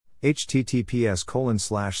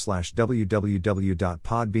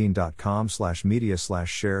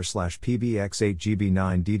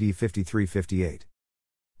https://www.podbean.com/media/share/pbx8gb9dd5358.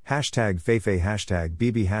 Hashtag Feifei, hashtag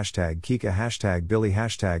Bibi, hashtag Kika, hashtag Billy,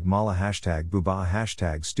 hashtag Mala, hashtag Buba,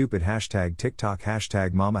 hashtag Stupid, hashtag TikTok,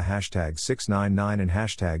 hashtag Mama, hashtag 699 and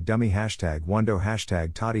hashtag Dummy, hashtag Wando,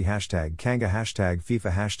 hashtag Toddy, hashtag Kanga, hashtag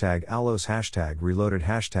FIFA, hashtag Alos, hashtag Reloaded,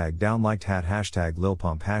 hashtag Downliked Hat, hashtag Lil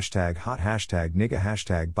Pump, hashtag Hot, hashtag Nigga,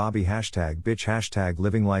 hashtag Bobby, hashtag Bitch, hashtag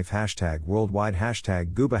Living Life, hashtag Worldwide,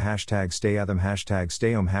 hashtag Gooba, hashtag Stay Atham, hashtag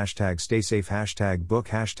Stay Home, hashtag Stay Safe, hashtag Book,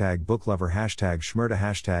 hashtag Book Lover, hashtag Schmurda,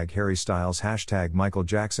 hashtag Harry Styles, hashtag Michael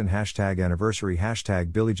Jackson, hashtag Anniversary,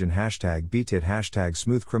 hashtag Billigen, hashtag Beatit, hashtag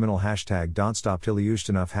Smooth Criminal, hashtag Don't Stop Till You Used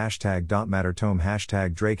Enough, hashtag Don't Matter Tome,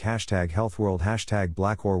 hashtag Drake, hashtag Health World, hashtag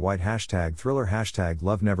Black or White, hashtag Thriller, hashtag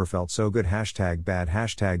Love Never Felt So Good, hashtag Bad,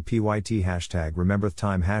 hashtag PYT, hashtag Rememberth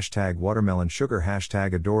Time, hashtag Watermelon Sugar,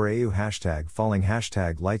 hashtag Adore AU, hashtag Falling,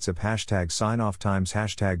 hashtag Lights Up, hashtag Sign Off Times,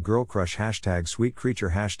 hashtag Girl Crush, hashtag Sweet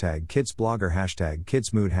Creature, hashtag Kids Blogger, hashtag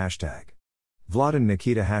Kids Mood, hashtag Vlad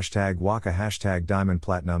Nikita, hashtag Waka, hashtag Diamond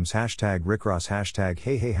Platinums, hashtag Rick Ross, hashtag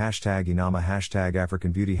Hey Hey, hashtag Inama, hashtag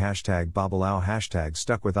African Beauty, hashtag Babalao, hashtag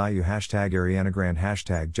Stuck With IU, hashtag Ariana Grande,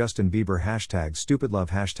 hashtag Justin Bieber, hashtag Stupid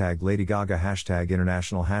Love, hashtag Lady Gaga, hashtag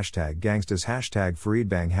International, hashtag Gangstas, hashtag Farid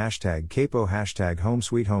Bang, hashtag Capo, hashtag Home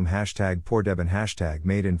Sweet Home, hashtag Poor Debin, hashtag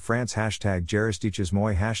Made in France, hashtag Jaristiches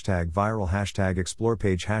Moy, hashtag Viral, hashtag Explore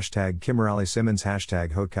Page, hashtag Kimberly Simmons,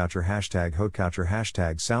 hashtag Hotcoucher,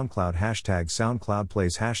 hashtag SoundCloud, hashtag SoundCloud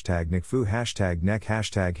Plays, hashtag NickFu, hashtag Neck,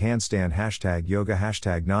 hashtag Handstand, hashtag Yoga,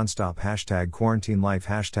 hashtag Nonstop, hashtag Quarantine Life,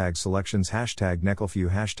 hashtag Selections, hashtag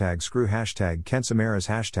Necklefew, hashtag Screw, hashtag Kensamaras,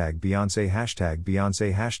 hashtag Beyonce, hashtag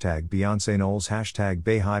Beyonce Knowles, hashtag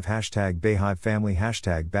Bayhive, hashtag Bayhive Family,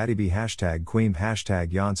 hashtag Battybee, hashtag Queen,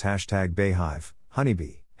 hashtag Yance, hashtag Bayhive,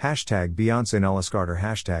 Honeybee. Hashtag Beyonce Nullis Carter,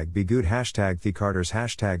 hashtag Be Good, hashtag The Carters,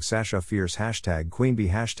 hashtag Sasha Fierce, hashtag Queenbee,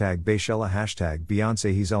 hashtag Bayshella, hashtag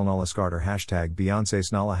Beyonce Hazel Nullis Carter, hashtag Beyonce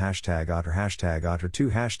Snala, hashtag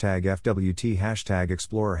Otter2, hashtag FWT, hashtag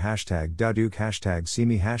Explorer, hashtag Daduke, hashtag See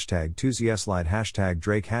Me, hashtag Tuesday Slide, hashtag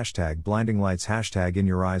Drake, hashtag Blinding Lights, hashtag In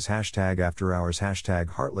Your Eyes, hashtag After Hours, hashtag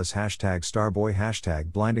Heartless, hashtag Starboy,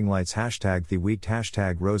 hashtag Blinding Lights, hashtag The Weeked,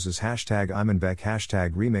 hashtag Roses, hashtag Imanbek,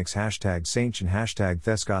 hashtag Remix, hashtag Saintchen, hashtag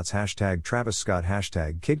Thescott, hashtag Travis Scott,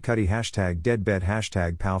 hashtag Kid Cudi, hashtag Deadbed,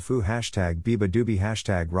 hashtag Powfu, hashtag Biba Doobie,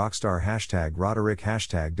 hashtag Rockstar, hashtag Roderick,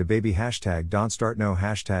 hashtag DaBaby, hashtag Don't Start No,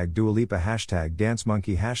 hashtag Dua Lipa, hashtag Dance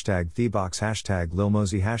Monkey, hashtag Thebox, hashtag Lil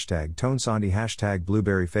Mosey, hashtag Tone Sandy, hashtag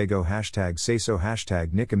Blueberry Fago, hashtag Say So,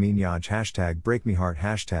 hashtag Nicki Minaj, hashtag Break Me Heart,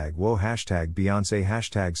 hashtag Whoa, hashtag Beyonce,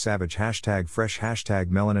 hashtag Savage, hashtag Fresh, hashtag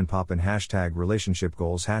Melanin Poppin', hashtag Relationship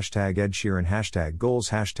Goals, hashtag Ed Sheeran, hashtag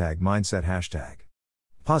Goals, hashtag Mindset, hashtag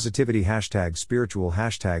Positivity, hashtag Spiritual,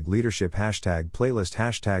 hashtag Leadership, hashtag Playlist,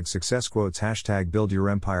 hashtag Success Quotes, hashtag Build Your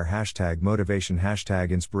Empire, hashtag Motivation,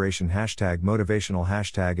 hashtag Inspiration, hashtag Motivational,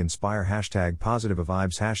 hashtag Inspire, hashtag Positive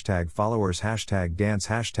Vibes, hashtag Followers, hashtag Dance,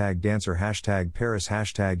 hashtag Dancer, hashtag Paris,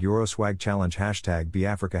 hashtag Euroswag Challenge, hashtag Be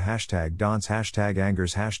Africa, hashtag Dance, hashtag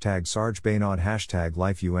Angers, hashtag Sarge Baynod, hashtag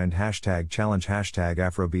Life You End, hashtag Challenge, hashtag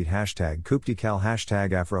Afrobeat, hashtag Kuptikal,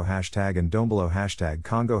 hashtag Afro, hashtag Ndombolo, hashtag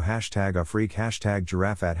Congo, hashtag Afrique, hashtag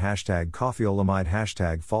Giraffe at hashtag Coffeeolamide,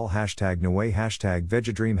 hashtag Fall, hashtag Noe, hashtag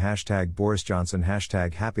Vegadream, hashtag Boris Johnson,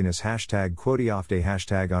 hashtag Happiness, hashtag Quote Off Day,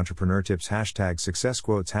 hashtag Entrepreneur Tips, hashtag Success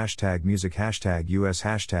Quotes, hashtag Music, hashtag US,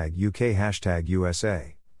 hashtag UK, hashtag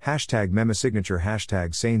USA. Hashtag Mema Signature,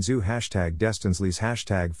 hashtag Sainzu, hashtag Destinsleys,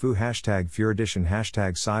 hashtag Fu, hashtag Furidition,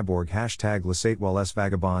 hashtag Cyborg, hashtag Lasatewell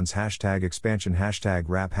Vagabonds, hashtag Expansion, hashtag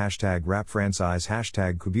Rap Franchise,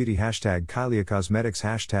 hashtag Kubeauty, hashtag Kylie Cosmetics,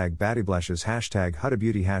 hashtag Battyblashes, hashtag Huda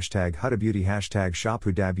Beauty, hashtag Shop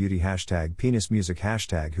Huda Beauty, hashtag Penis Music,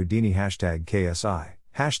 hashtag Houdini, hashtag KSI.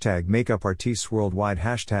 Hashtag Makeup Artists Worldwide,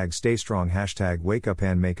 hashtag Stay Strong, hashtag Wake Up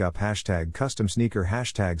and Makeup, hashtag Custom Sneaker,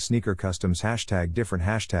 hashtag Sneaker Customs, hashtag Different,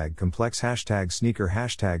 hashtag Complex, hashtag Sneaker,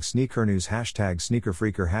 hashtag Sneaker News, hashtag Sneaker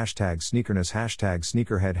Freaker, hashtag Sneakerness, hashtag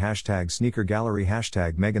Sneakerhead, hashtag Sneaker Gallery,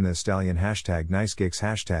 hashtag Megan Thee Stallion, hashtag Nice Geeks,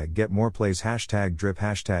 hashtag Get More Plays, hashtag Drip,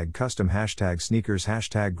 hashtag Custom, hashtag Sneakers,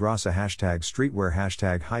 hashtag Grassa, hashtag Streetwear,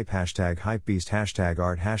 hashtag Hypebeast, hashtag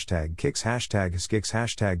Art, hashtag Kicks, hashtag Skicks,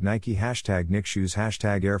 hashtag Nike, hashtag Nick Shoes, hashtag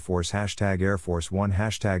hashtag Air Force One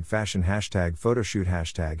hashtag fashion hashtag photoshoot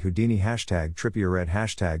hashtag Houdini hashtag Trippierette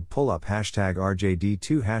hashtag pull-up hashtag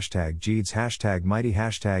RJD2 hashtag Jeeds hashtag mighty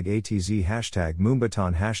hashtag ATZ hashtag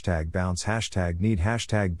Moombahton hashtag bounce hashtag need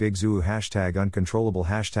hashtag Big Zoo hashtag uncontrollable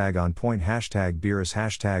hashtag on point hashtag Beerus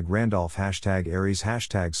hashtag Randolph hashtag Aries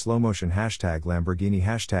hashtag slow motion hashtag Lamborghini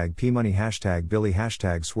hashtag P-Money hashtag Billy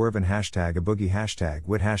hashtag Swervin hashtag a boogie hashtag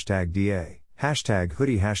wit hashtag DA hashtag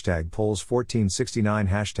hoodie hashtag polls 1469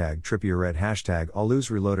 hashtag Trippierette hashtag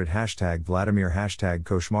Aluz reloaded hashtag Vladimir hashtag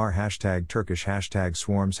Koshmar hashtag Turkish hashtag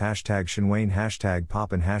swarms hashtag Shinwain hashtag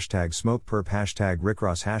poppin hashtag smoke perp hashtag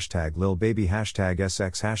Rickross hashtag Lil Baby hashtag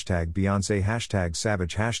SX hashtag Beyonce hashtag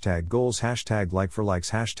savage hashtag goals hashtag like for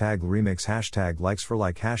likes hashtag remix hashtag likes for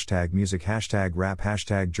like hashtag music hashtag rap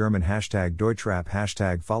hashtag German hashtag Deutschrap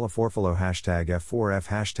hashtag follow hashtag F4F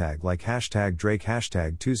hashtag like hashtag Drake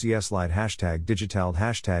hashtag 2ZSLide hashtag Digitaled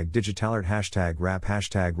hashtag Digitalert hashtag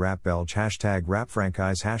rap Belge hashtag rap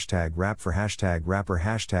franchise hashtag rap for hashtag rapper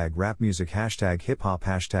hashtag rap music hashtag hip hop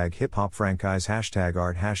franchise hashtag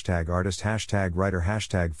art hashtag artist hashtag writer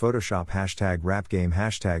hashtag Photoshop hashtag rap game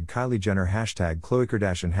hashtag Kylie Jenner hashtag Khloe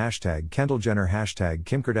Kardashian hashtag Kendall Jenner hashtag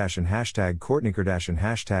Kim Kardashian hashtag Kourtney Kardashian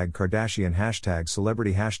hashtag Kardashian hashtag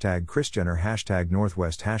celebrity hashtag Kris Jenner hashtag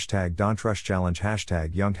Northwest hashtag Dontrush challenge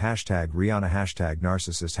hashtag Young hashtag Rihanna hashtag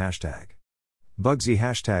narcissist hashtag Bugsy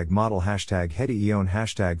hashtag model hashtag Hetty Eon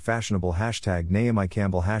hashtag fashionable hashtag Naomi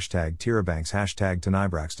Campbell hashtag Tyra Banks hashtag Tanai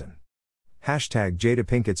Braxton hashtag Jada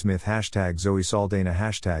Pinkett Smith hashtag Zoe Saldana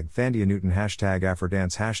hashtag Thandia Newton hashtag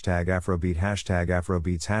Afrodance hashtag Afrobeat hashtag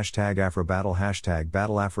Afrobeats hashtag Afrobattle hashtag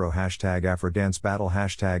Battle Afro hashtag Afrodance Battle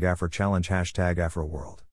hashtag Afro Challenge hashtag Afroworld